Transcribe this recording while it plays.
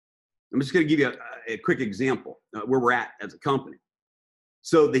I'm just going to give you a quick example where we're at as a company.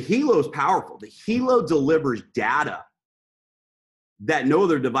 So the Hilo is powerful. The Hilo delivers data that no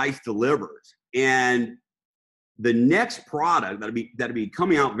other device delivers. And the next product that'll be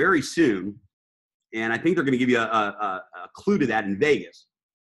coming out very soon, and I think they're going to give you a clue to that in Vegas.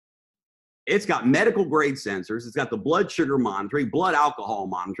 It's got medical grade sensors. It's got the blood sugar monitoring, blood alcohol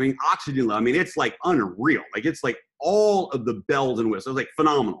monitoring, oxygen level. I mean, it's like unreal. Like it's like all of the bells and whistles. It's like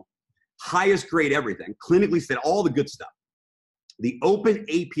phenomenal. Highest grade everything. Clinically said, all the good stuff. The open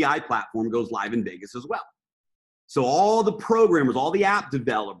API platform goes live in Vegas as well. So all the programmers, all the app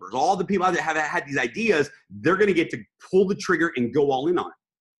developers, all the people that have had these ideas, they're going to get to pull the trigger and go all in on it.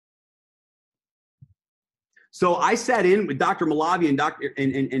 So I sat in with Dr. Malavi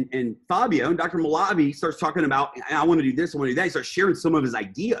and Fabio, and Dr. Malavi starts talking about, I want to do this, I want to do that. He starts sharing some of his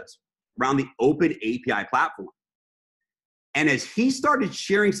ideas around the open API platform. And as he started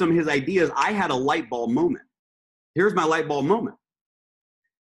sharing some of his ideas, I had a light bulb moment. Here's my light bulb moment.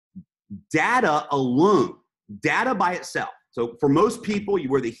 Data alone, data by itself. So for most people, you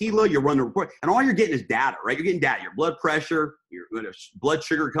wear the Hilo, you run the report, and all you're getting is data, right? You're getting data, your blood pressure, your blood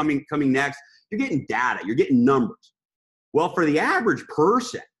sugar coming next. You're getting data, you're getting numbers. Well, for the average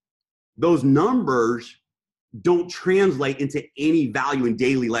person, those numbers don't translate into any value in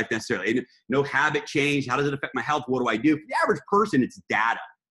daily life necessarily. No habit change. How does it affect my health? What do I do? For the average person, it's data.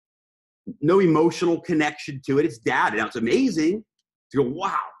 No emotional connection to it. It's data. Now, it's amazing to go,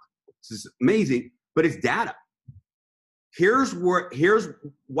 wow, this is amazing, but it's data. Here's why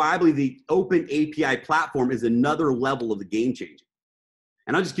I believe the open API platform is another level of the game changing.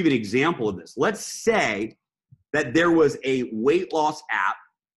 And I'll just give you an example of this. Let's say that there was a weight loss app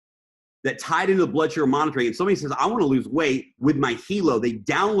that tied into the blood sugar monitoring, and somebody says, I want to lose weight with my Hilo. They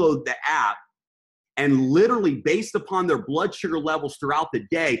download the app, and literally based upon their blood sugar levels throughout the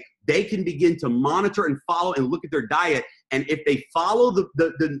day, they can begin to monitor and follow and look at their diet. And if they follow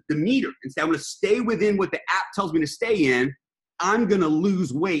the meter and say, I'm going to stay within what the app tells me to stay in, I'm going to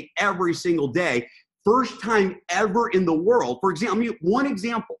lose weight every single day. First time ever in the world. For example, I'll give you one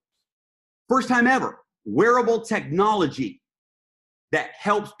example. First time ever, wearable technology that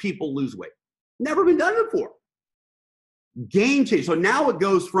helps people lose weight. Never been done before. Game changer. So now it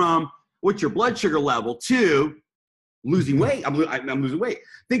goes from what's your blood sugar level to losing weight. I'm losing weight.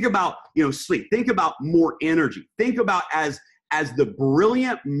 Think about, sleep. Think about more energy. Think about as the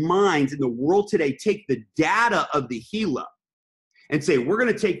brilliant minds in the world today take the data of the Hilo and say, we're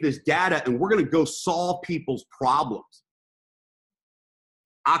going to take this data and we're going to go solve people's problems.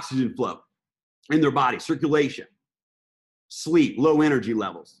 Oxygen flow in their body, circulation, sleep, low energy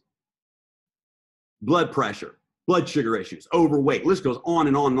levels, blood pressure, blood sugar issues, overweight. List goes on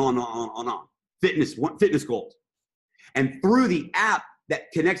and on and on and on and on. Fitness goals. And through the app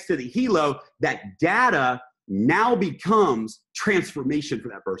that connects to the Hilo, that data now becomes transformation for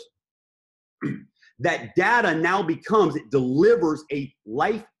that person. That data now becomes, it delivers a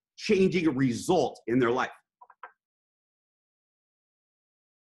life-changing result in their life.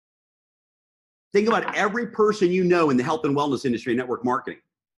 Think about every person you know in the health and wellness industry, network marketing.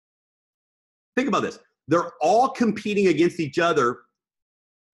 Think about this. They're all competing against each other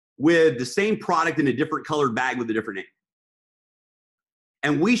with the same product in a different colored bag with a different name.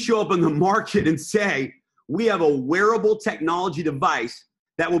 And we show up in the market and say, we have a wearable technology device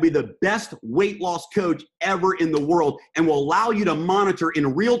that will be the best weight loss coach ever in the world and will allow you to monitor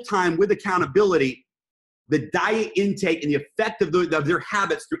in real time with accountability the diet intake and the effect of their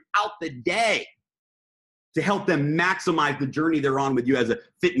habits throughout the day to help them maximize the journey they're on with you as a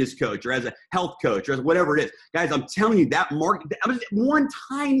fitness coach or as a health coach or as whatever it is. Guys, I'm telling you that market, one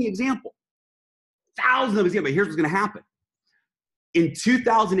tiny example, thousands of examples. Here's what's going to happen. In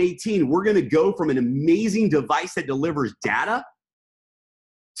 2018, we're going to go from an amazing device that delivers data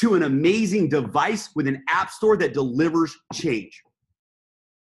to an amazing device with an app store that delivers change.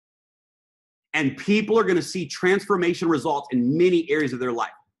 And people are going to see transformation results in many areas of their life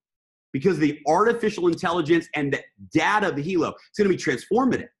because the artificial intelligence and the data of the Hilo, it's going to be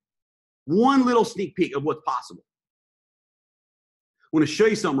transformative. One little sneak peek of what's possible. I want to show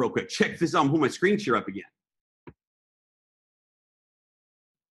you something real quick. Check this out. I'm pulling my screen share up again.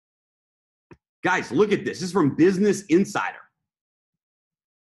 Guys, look at this. This is from Business Insider.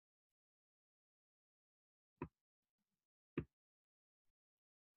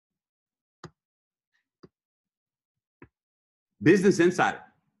 Business Insider.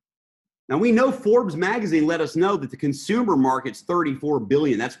 Now we know Forbes magazine let us know that the consumer market's $34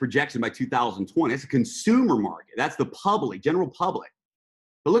 billion. That's projection by 2020. That's a consumer market. That's the public, general public.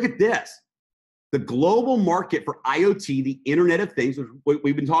 But look at this. The global market for IoT, the Internet of Things, which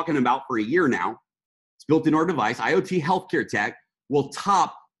we've been talking about for a year now, it's built in our device, IoT healthcare tech, will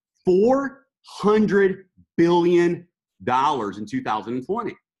top $400 billion in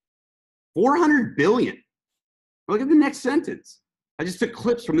 2020. $400 billion. Look at the next sentence. I just took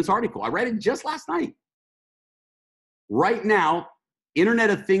clips from this article. I read it just last night. Right now, Internet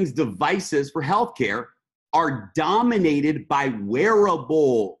of Things devices for healthcare are dominated by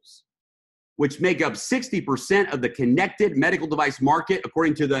wearables, which make up 60% of the connected medical device market,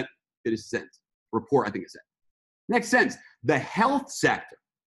 according to the report, I think it said. Next sentence, the health sector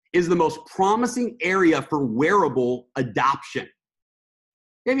is the most promising area for wearable adoption.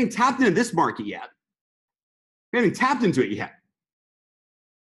 We haven't even tapped into this market yet. We haven't tapped into it yet.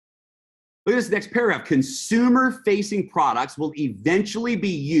 Look at this next paragraph. Consumer-facing products will eventually be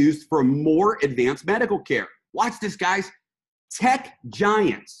used for more advanced medical care. Watch this, guys. Tech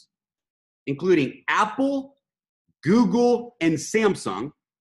giants, including Apple, Google, and Samsung,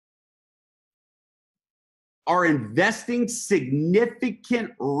 are investing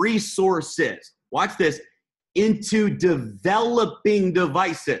significant resources, watch this, into developing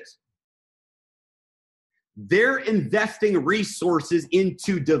devices. They're investing resources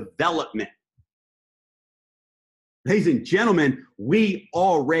into development. Ladies and gentlemen, we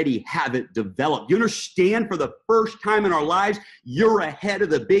already have it developed. You understand, for the first time in our lives, you're ahead of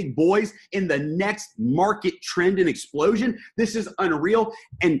the big boys in the next market trend and explosion. This is unreal.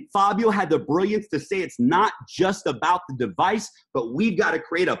 And Fabio had the brilliance to say it's not just about the device, but we've got to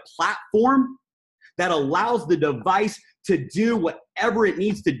create a platform that allows the device to do whatever it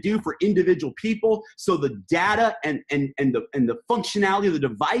needs to do for individual people, so the data and the functionality of the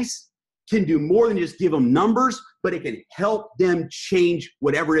device can do more than just give them numbers, but it can help them change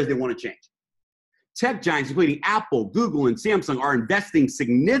whatever it is they want to change. Tech giants, including Apple, Google, and Samsung, are investing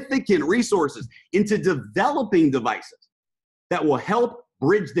significant resources into developing devices that will help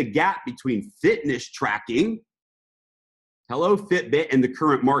bridge the gap between fitness tracking, hello Fitbit and the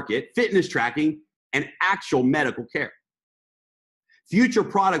current market, fitness tracking, and actual medical care. Future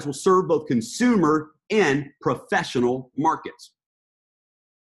products will serve both consumer and professional markets.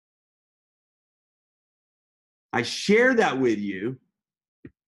 I share that with you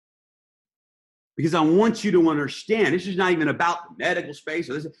because I want you to understand this is not even about the medical space.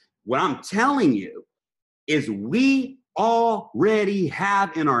 What I'm telling you is we already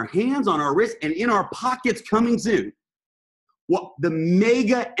have in our hands, on our wrists, and in our pockets coming soon what the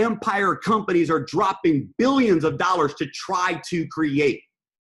mega empire companies are dropping billions of dollars to try to create.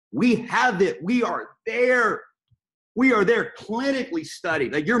 We have it. We are there. We are there, clinically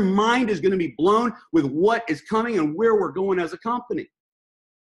studied. Like, your mind is going to be blown with what is coming and where we're going as a company.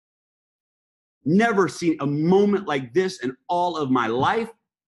 Never seen a moment like this in all of my life.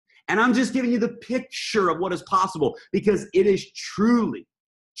 And I'm just giving you the picture of what is possible, because it is truly,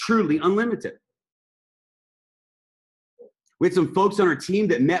 truly unlimited. We had some folks on our team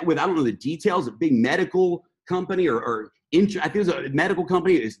that met with, I don't know the details, a big medical company I think it was a medical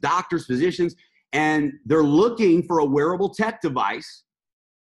company. It's doctors, physicians, and they're looking for a wearable tech device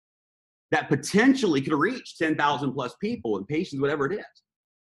that potentially could reach 10,000 plus people and patients, whatever it is.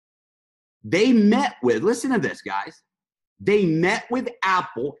 They met with, listen to this, guys. They met with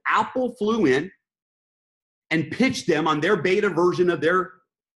Apple. Apple flew in and pitched them on their beta version of their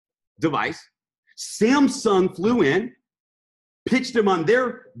device. Samsung flew in, pitched them on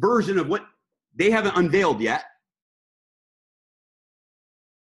their version of what they haven't unveiled yet.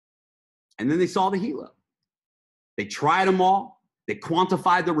 And then they saw the Hilo. They tried them all. They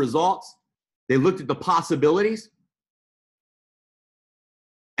quantified the results. They looked at the possibilities.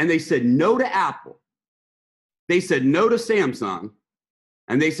 And they said no to Apple. They said no to Samsung.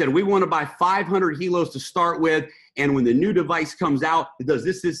 And they said, we want to buy 500 Hilos to start with. And when the new device comes out, it does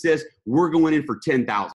this, we're going in for 10,000.